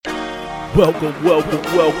Welcome, welcome,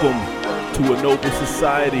 welcome to a noble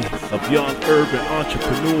society of young urban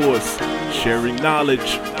entrepreneurs sharing knowledge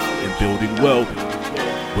and building wealth.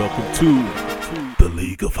 Welcome to the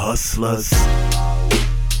League of Hustlers.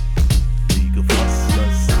 League of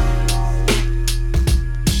Hustlers.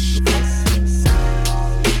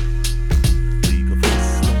 League of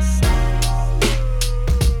Hustlers.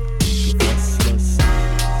 League of Hustlers.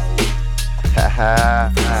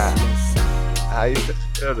 How you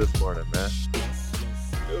feel this morning, man?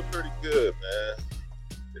 Feel pretty good, man.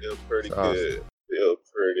 Feel pretty That's awesome. good. Feel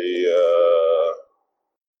pretty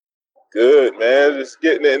good, man. Just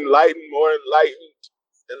getting more Right.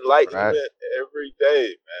 enlightenment every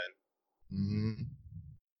day, man. Mm-hmm.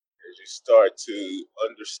 As you start to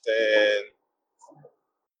understand,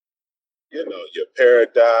 your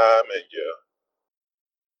paradigm and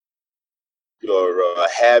your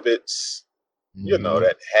habits. Mm-hmm.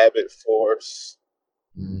 That habit force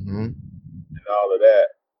Mm-hmm. and all of that.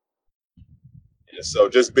 And so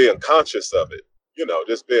just being conscious of it,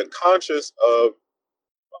 just being conscious of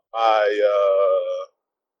my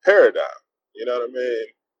paradigm, you know what I mean?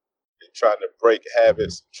 And trying to break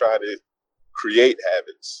habits, trying to create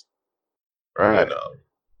habits, Right.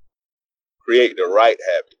 create the right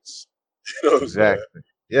habits. You know what I'm saying? Exactly.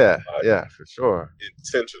 Yeah. Like, Yeah, for sure.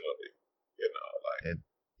 intentionally, And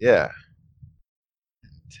yeah,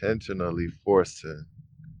 intentionally forcing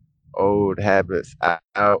old habits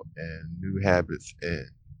out and new habits in,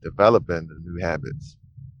 developing the new habits.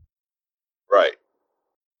 right.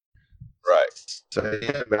 So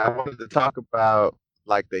yeah, man, I wanted to talk about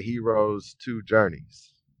like the hero's two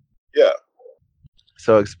journeys. Yeah.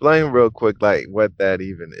 So explain real quick, like what that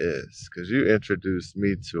even is, because you introduced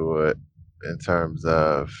me to it in terms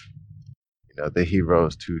of, the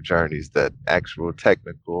hero's two journeys, that actual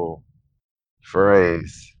technical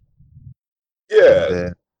phrase, and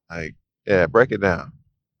Yeah. then break it down.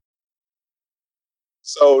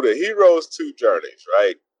 So the hero's two journeys,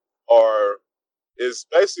 right, is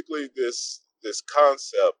basically this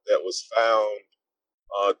concept that was found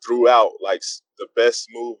throughout, like, the best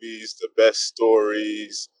movies, the best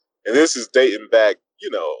stories, and this is dating back,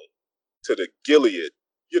 to the Gilead,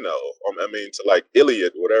 to like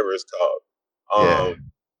Iliad, whatever it's called, Yeah,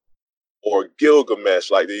 or Gilgamesh,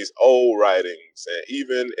 like these old writings, and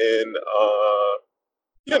even in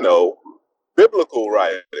you know, biblical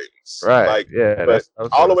writings, right. like, Yeah, but that's I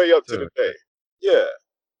was all the gonna way say up to too. the day, yeah,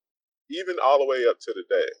 even all the way up to the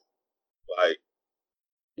day, like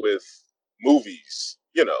with movies,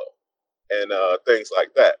 and things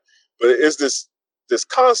like that. But it's this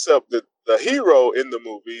concept that the hero in the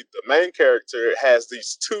movie, the main character, has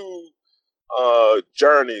these two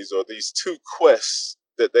journeys or these two quests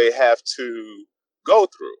that they have to go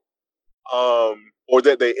through, or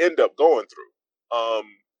that they end up going through.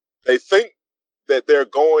 They think that they're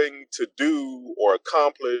going to do or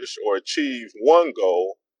accomplish or achieve one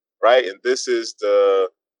goal, right? And this is the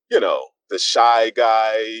shy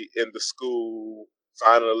guy in the school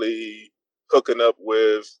finally hooking up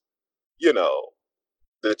with, you know,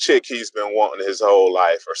 the chick he's been wanting his whole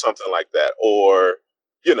life or something like that. Or,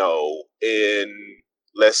 in,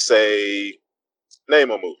 let's say,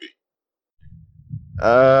 name a movie.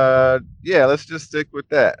 Yeah, let's just stick with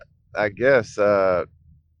that. I guess.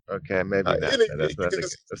 Okay, maybe not. You can,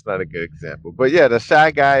 That's not a good example. But yeah, the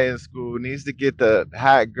shy guy in school needs to get the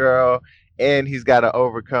hot girl, and he's got to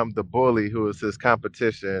overcome the bully who is his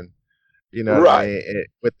competition. You know what I right. mean?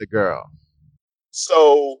 With the girl.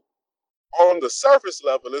 So on the surface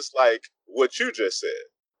level, it's like what you just said,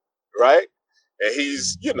 right? And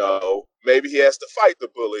he's, maybe he has to fight the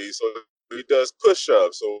bully, so he does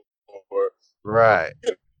push-ups, or Right.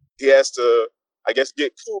 he has to, I guess,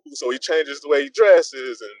 get cool, so he changes the way he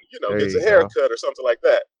dresses and, There gets a you go. haircut or something like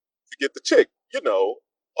that to get the chick,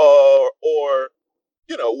 or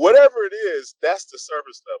whatever it is. That's the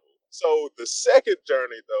surface level. So the second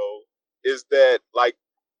journey, though, is that, like,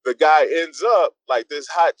 the guy ends up like this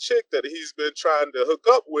hot chick that he's been trying to hook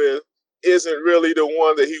up with isn't really the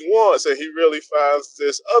one that he wants, and he really finds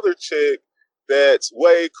this other chick that's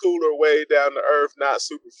way cooler, way down to earth, not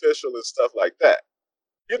superficial and stuff like that.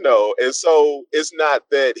 And so it's not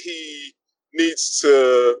that he needs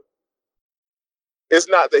to. It's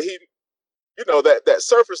not that he, that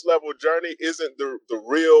surface level journey isn't the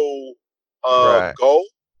real Right. goal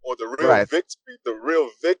or the real Right. victory. The real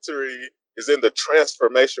victory is in the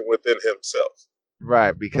transformation within himself.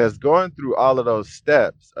 Right. Because going through all of those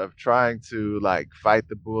steps of trying to like fight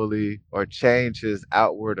the bully or change his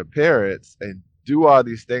outward appearance and do all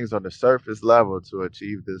these things on the surface level to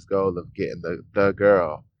achieve this goal of getting the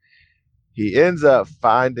girl, he ends up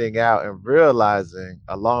finding out and realizing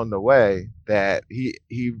along the way that he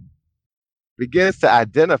begins to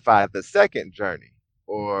identify the second journey,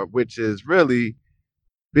 or which is really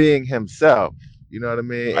being himself. You know what I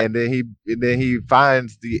mean? Right. And then he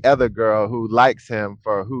finds the other girl who likes him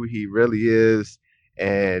for who he really is,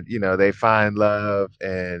 and they find love,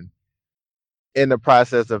 and in the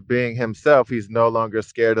process of being himself, he's no longer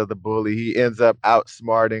scared of the bully. He ends up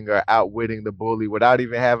outsmarting or outwitting the bully without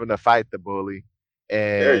even having to fight the bully.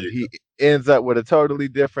 There And you he ends up with a totally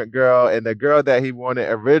different girl, and the girl that he wanted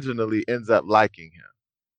originally ends up liking him.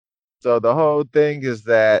 So the whole thing is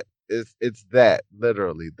that it's that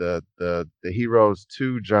literally the hero's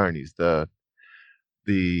two journeys, the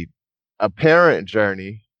apparent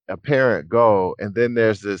journey, apparent goal, and then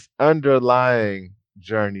there's this underlying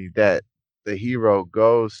journey that the hero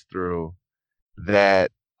goes through that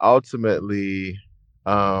ultimately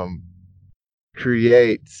um,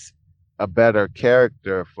 creates a better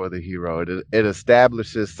character for the hero. It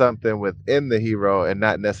establishes something within the hero and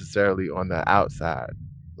not necessarily on the outside.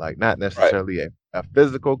 Like not go. Right. necessarily a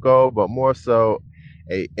physical goal, but more so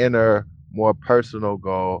a inner, more personal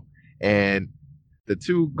goal. And the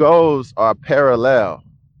two goals are parallel.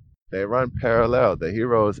 They run parallel. The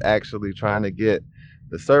hero is actually trying to get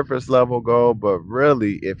the surface level goal, but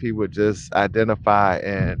really, if he would just identify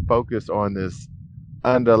and focus on this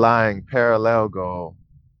underlying parallel goal,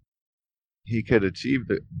 he could achieve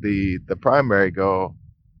the primary goal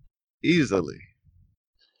easily.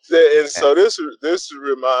 And so this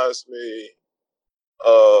reminds me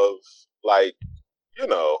of, like, you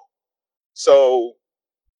know, so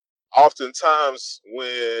oftentimes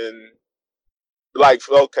when, like,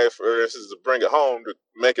 okay, for instance, to bring it home, to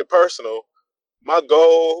make it personal, my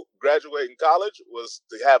goal graduating college was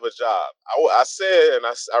to have a job. I said, and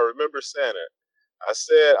I remember saying it, I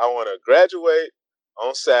said I want to graduate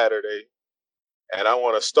on Saturday and I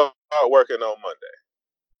want to start working on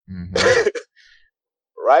Monday. Mm-hmm.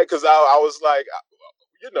 Right? Because I was like,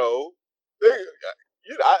 you know,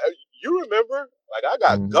 you remember, like, I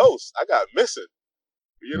got Mm-hmm. ghosts, I got missing.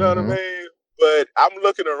 You know what I Mm-hmm. mean? But I'm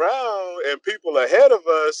looking around, and people ahead of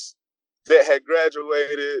us that had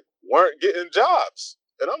graduated weren't getting jobs.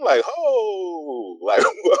 And I'm like, oh, like,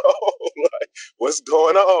 whoa, like, what's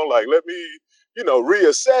going on? Like, let me,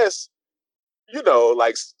 reassess.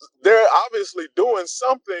 Like, they're obviously doing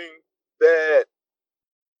something that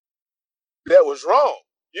was wrong.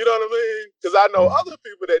 You know what I mean? Because I know Mm-hmm. other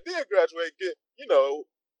people that did graduate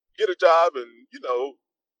get a job and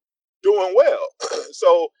doing well.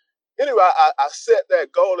 So anyway, I set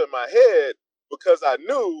that goal in my head because I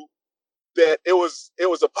knew that it was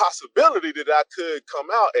a possibility that I could come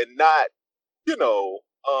out and not, you know,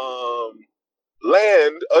 um,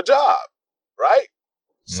 land a job, right?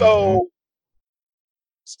 Mm-hmm. So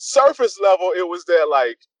surface level, it was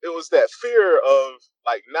that fear of,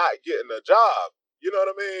 like, not getting a job. You know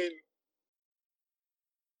what I mean?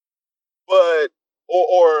 But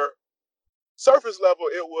or surface level,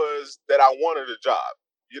 it was that I wanted a job.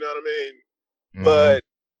 You know what I mean? Mm-hmm. But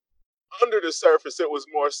under the surface, it was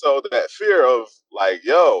more so that fear of, like,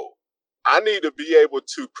 yo, I need to be able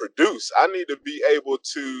to produce. I need to be able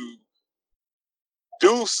to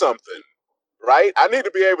do something, right? I need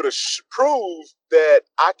to be able to prove that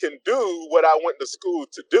I can do what I went to school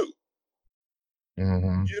to do.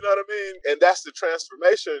 Mm-hmm. You know what I mean? And that's the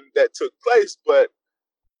transformation that took place. But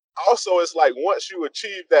also, it's like once you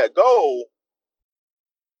achieve that goal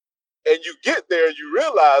and you get there, you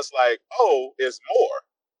realize, like, oh, it's more.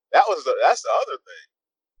 That's the other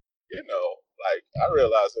thing. Like, I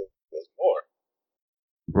realized it was more.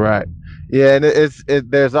 Right. Yeah,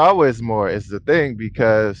 and there's always more. It's the thing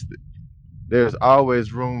because there's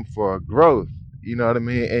always room for growth. You know what I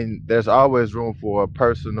mean? And there's always room for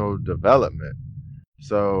personal development.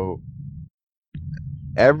 So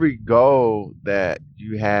every goal that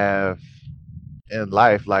you have in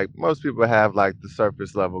life, like most people have like the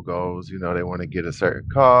surface level goals, they want to get a certain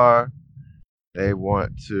car, they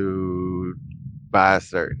want to buy a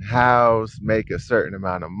certain house, make a certain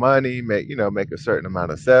amount of money, make a certain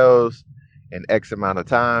amount of sales in X amount of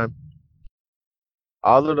time.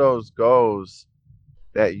 All of those goals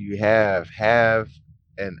that you have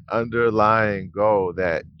an underlying goal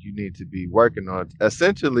that you need to be working on,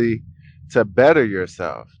 essentially to better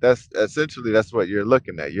yourself. That's what you're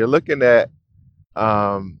looking at. You're looking at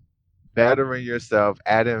um, bettering yourself,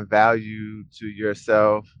 adding value to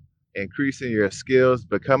yourself, increasing your skills,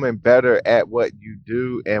 becoming better at what you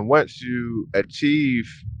do. And once you achieve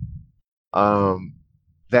um,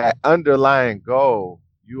 that underlying goal,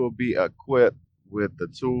 you will be equipped with the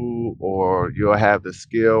tool, or you'll have the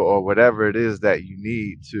skill or whatever it is that you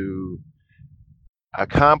need to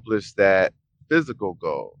accomplish that physical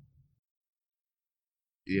goal.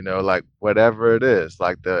 Like whatever it is,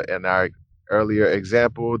 like in our earlier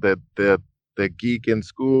example, the geek in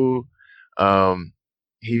school, um,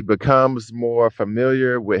 he becomes more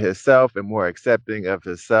familiar with himself and more accepting of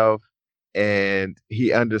himself, and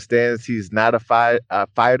he understands he's not a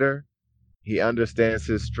fighter. He understands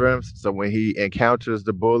his strengths, so when he encounters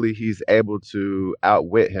the bully, he's able to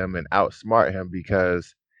outwit him and outsmart him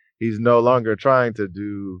because he's no longer trying to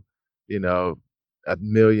do, you know, a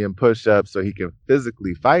million push-ups so he can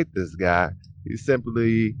physically fight this guy. He's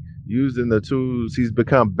simply using the tools. He's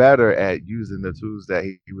become better at using the tools that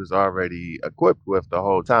he was already equipped with the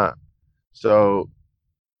whole time. So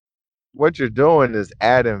what you're doing is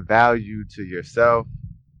adding value to yourself,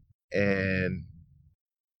 and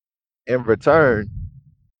in return,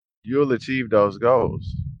 you'll achieve those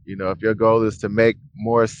goals. If your goal is to make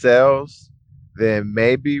more sales, then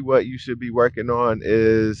maybe what you should be working on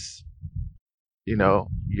is,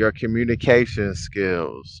 your communication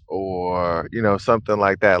skills, or, something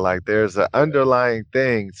like that. Like there's an underlying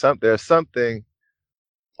thing, there's something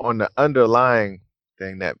on the underlying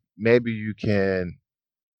thing that maybe you can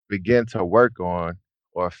begin to work on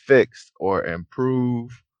or fix or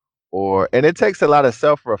improve, and it takes a lot of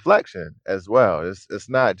self-reflection as well. It's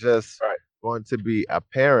not just Right. going to be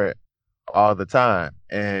apparent all the time.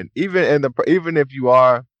 And even if you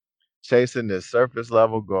are chasing this surface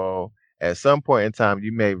level goal, at some point in time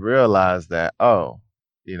you may realize that, oh,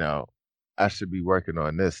 you know, I should be working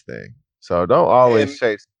on this thing. So don't always And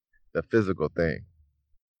chase the physical thing.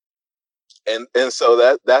 and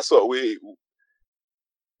so that's what we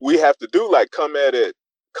have to do, like come at it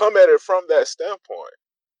from that standpoint,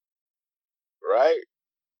 right?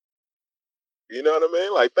 You know what I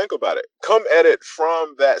mean? Like think about it. Come at it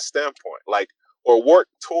from that standpoint. Like, or work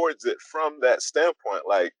towards it from that standpoint.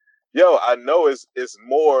 Like, yo, I know it's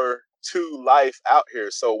more to life out here.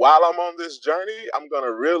 So while I'm on this journey, I'm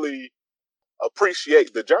gonna really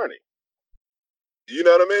appreciate the journey. You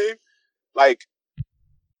know what I mean? Like,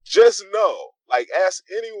 just know, like, ask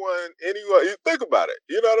anyone. You think about it.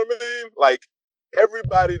 You know what I mean? Like,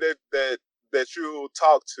 everybody that you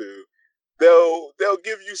talk to, they'll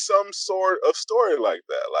give you some sort of story like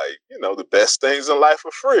that. Like, the best things in life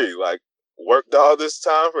are free. Like, worked all this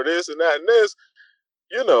time for this and that and this.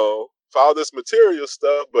 For all this material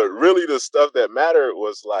stuff, but really the stuff that mattered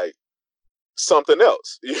was like something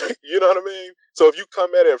else. You know what I mean? So if you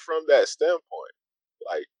come at it from that standpoint,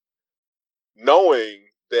 like knowing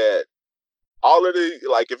that all of the,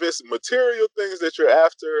 like, if it's material things that you're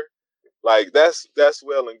after, like that's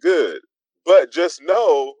well and good, but just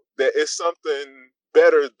know that it's something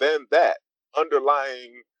better than that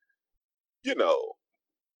underlying, you know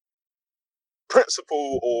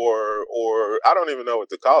principle, or I don't even know what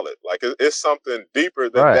to call it. Like, it's something deeper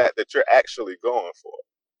than Right. that you're actually going for.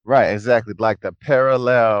 Right, exactly. Like the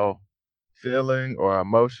parallel feeling or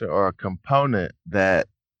emotion or a component that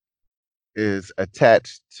is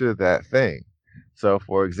attached to that thing. So,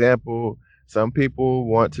 for example, some people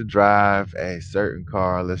want to drive a certain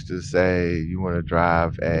car. Let's just say you want to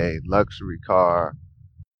drive a luxury car.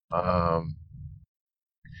 Um,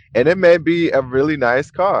 and it may be a really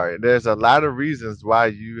nice car. There's a lot of reasons why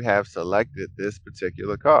you have selected this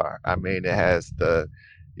particular car. I mean, it has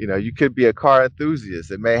you could be a car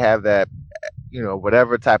enthusiast. It may have that,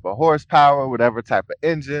 whatever type of horsepower, whatever type of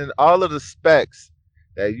engine, all of the specs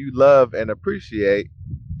that you love and appreciate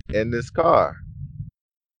in this car.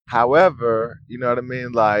 However, you know what I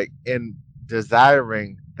mean? Like, in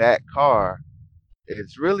desiring that car,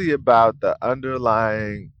 it's really about the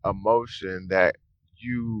underlying emotion that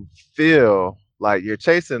you feel. Like you're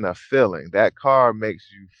chasing a feeling. That car makes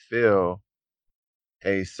you feel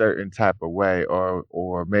a certain type of way,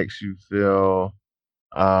 or makes you feel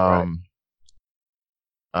Right.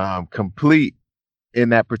 complete in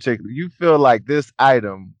that particular. You feel like this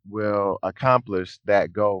item will accomplish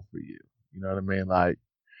that goal for you. You know what I mean? Like,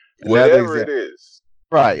 another Whatever it example, is,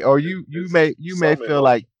 right? Or you it's may some feel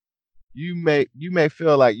like emotion. you may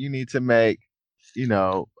feel like you need to make,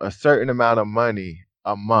 a certain amount of money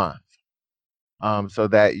a month, so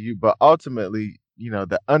that but ultimately,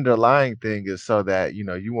 the underlying thing is so that,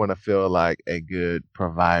 you want to feel like a good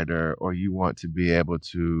provider, or you want to be able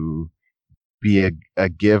to be a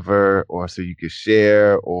giver, or so you could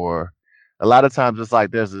share, or a lot of times it's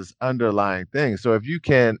like there's this underlying thing. So if you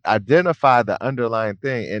can identify the underlying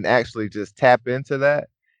thing and actually just tap into that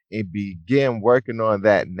and begin working on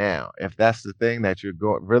that now. If that's the thing that you're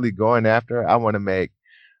really going after, I want to make,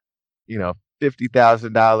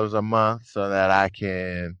 $50,000 a month so that I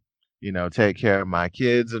can, take care of my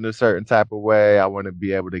kids in a certain type of way. I want to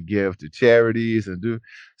be able to give to charities and do.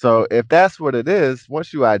 So if that's what it is,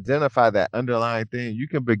 once you identify that underlying thing, you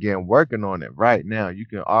can begin working on it right now. You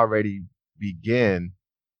can already begin,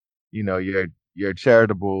 your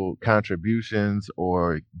charitable contributions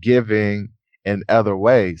or giving in other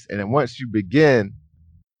ways. And then once you begin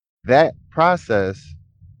that process,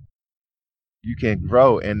 you can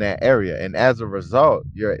grow in that area. And as a result,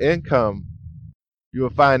 your income, you'll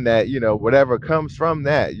find that, whatever comes from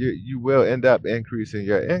that, you will end up increasing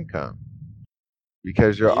your income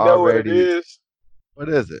because you're You know what it already, is? what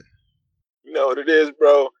is it? You know what it is,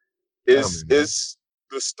 bro? Tell me, man. It's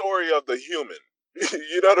the story of the human.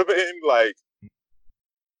 You know what I mean? Like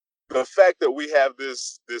the fact that we have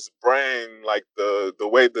this brain, like the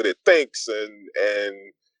way that it thinks and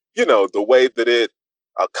the way that it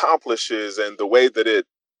accomplishes and the way that it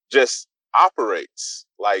just operates.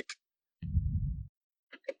 Like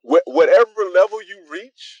whatever level you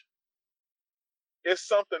reach, it's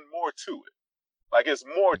something more to it. Like it's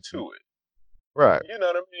more to it. Right. You know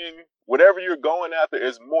what I mean? Whatever you're going after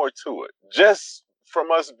is more to it. Just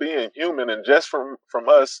from us being human and just from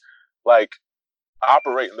us like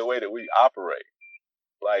operating the way that we operate.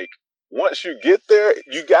 Like once you get there,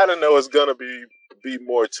 you gotta know it's gonna be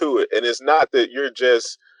more to it. And it's not that you're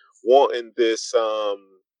just wanting this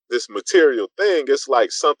material thing. It's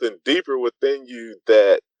like something deeper within you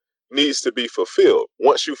that needs to be fulfilled.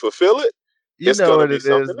 Once you fulfill it, You it's know gonna what be it is,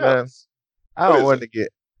 something man. else. I What don't is want it? to get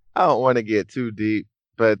I don't want to get too deep,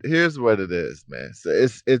 but here's what it is, man. So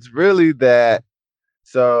it's really that.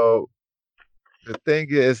 So the thing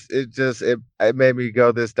is, it made me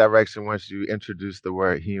go this direction once you introduce the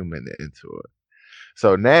word human into it.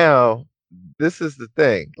 So now this is the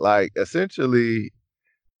thing. Like essentially,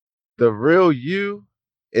 the real you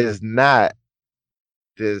is not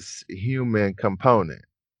this human component.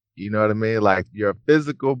 You know what I mean? Like your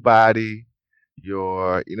physical body, you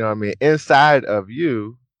know what I mean? Inside of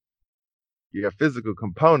you, your physical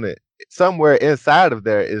component, somewhere inside of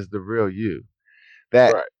there is the real you.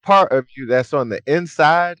 That Right. part of you that's on the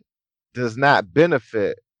inside does not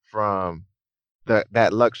benefit from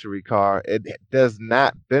that luxury car. It does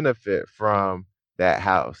not benefit from that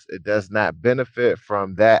house. It does not benefit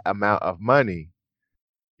from that amount of money.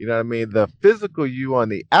 You know what I mean? The physical you on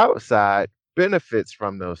the outside benefits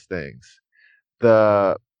from those things.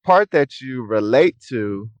 The part that you relate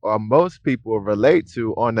to, or most people relate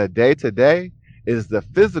to on a day to day, is the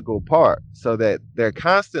physical part. So that they're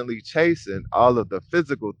constantly chasing all of the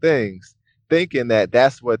physical things, thinking that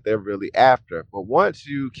that's what they're really after. But once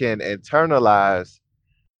you can internalize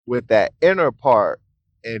with that inner part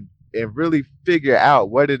and really figure out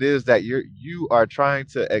what it is that you are trying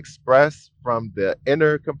to express from the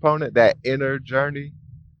inner component, that inner journey,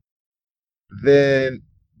 then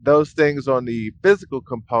those things on the physical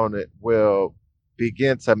component will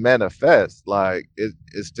begin to manifest. Like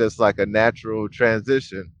it's just like a natural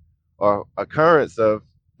transition or occurrence of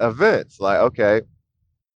events. Like, okay,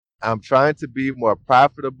 I'm trying to be more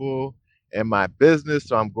profitable in my business,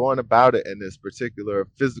 so I'm going about it in this particular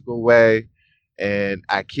physical way, and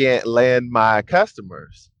I can't land my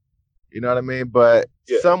customers. You know what I mean? But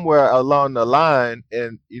Yeah. somewhere along the line,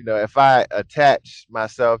 and if I attach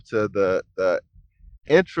myself to the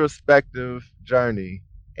introspective journey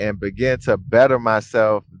and begin to better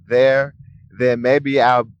myself there, then maybe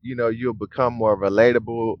you'll become more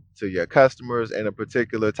relatable to your customers in a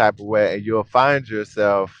particular type of way, and you'll find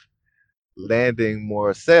yourself landing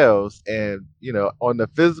more sales. And on the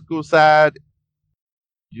physical side,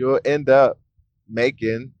 you'll end up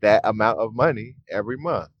making that amount of money every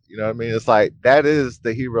month. You know what I mean? It's like that is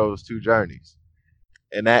the hero's two journeys.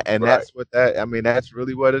 And Right. that's what that I mean, that's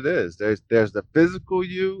really what it is. There's the physical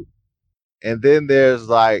you, and then there's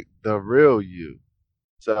like the real you.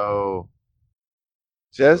 So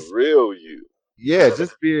The just real you. yeah,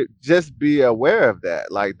 just be aware of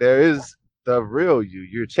that. Like there is the real you.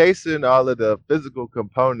 You're chasing all of the physical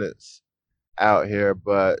components out here,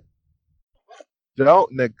 but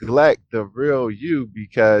don't neglect the real you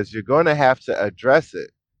because you're going to have to address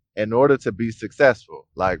it in order to be successful.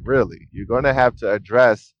 Like really, you're going to have to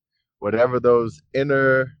address whatever those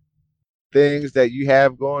inner things that you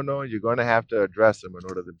have going on, you're going to have to address them in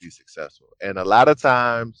order to be successful. And a lot of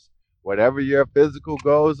times, whatever your physical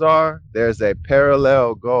goals are, there's a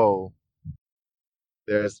parallel goal.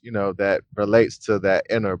 That relates to that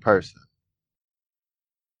inner person.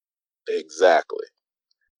 Exactly.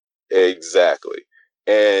 Exactly.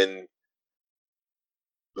 And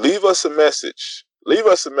leave us a message. Leave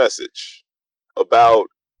us a message about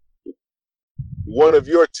one of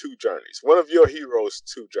your two journeys, one of your heroes'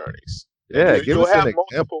 two journeys. Yeah, give You'll us an have example.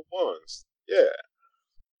 multiple ones. Yeah.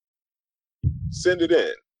 Send it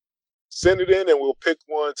in. Send it in, and we'll pick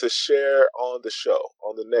one to share on the show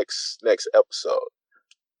on the next episode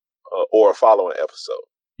or a following episode.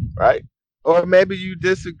 Right? Or maybe you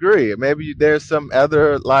disagree. Maybe there's some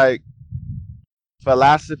other like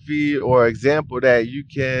philosophy or example that you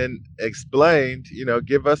can explain.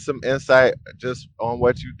 Give us some insight just on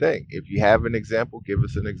what you think. If you have an example, give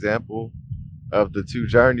us an example of the two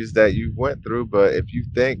journeys that you went through. But if you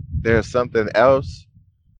think there's something else,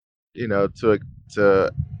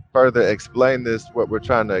 to further explain this, what we're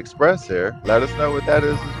trying to express here, let us know what that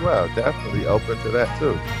is as well. Definitely open to that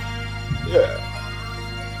too. Yeah.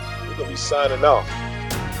 We're gonna be signing off.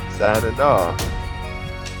 Yeah, man.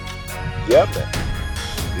 Yeah, man.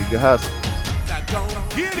 You can hustle. Now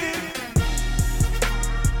don't get it.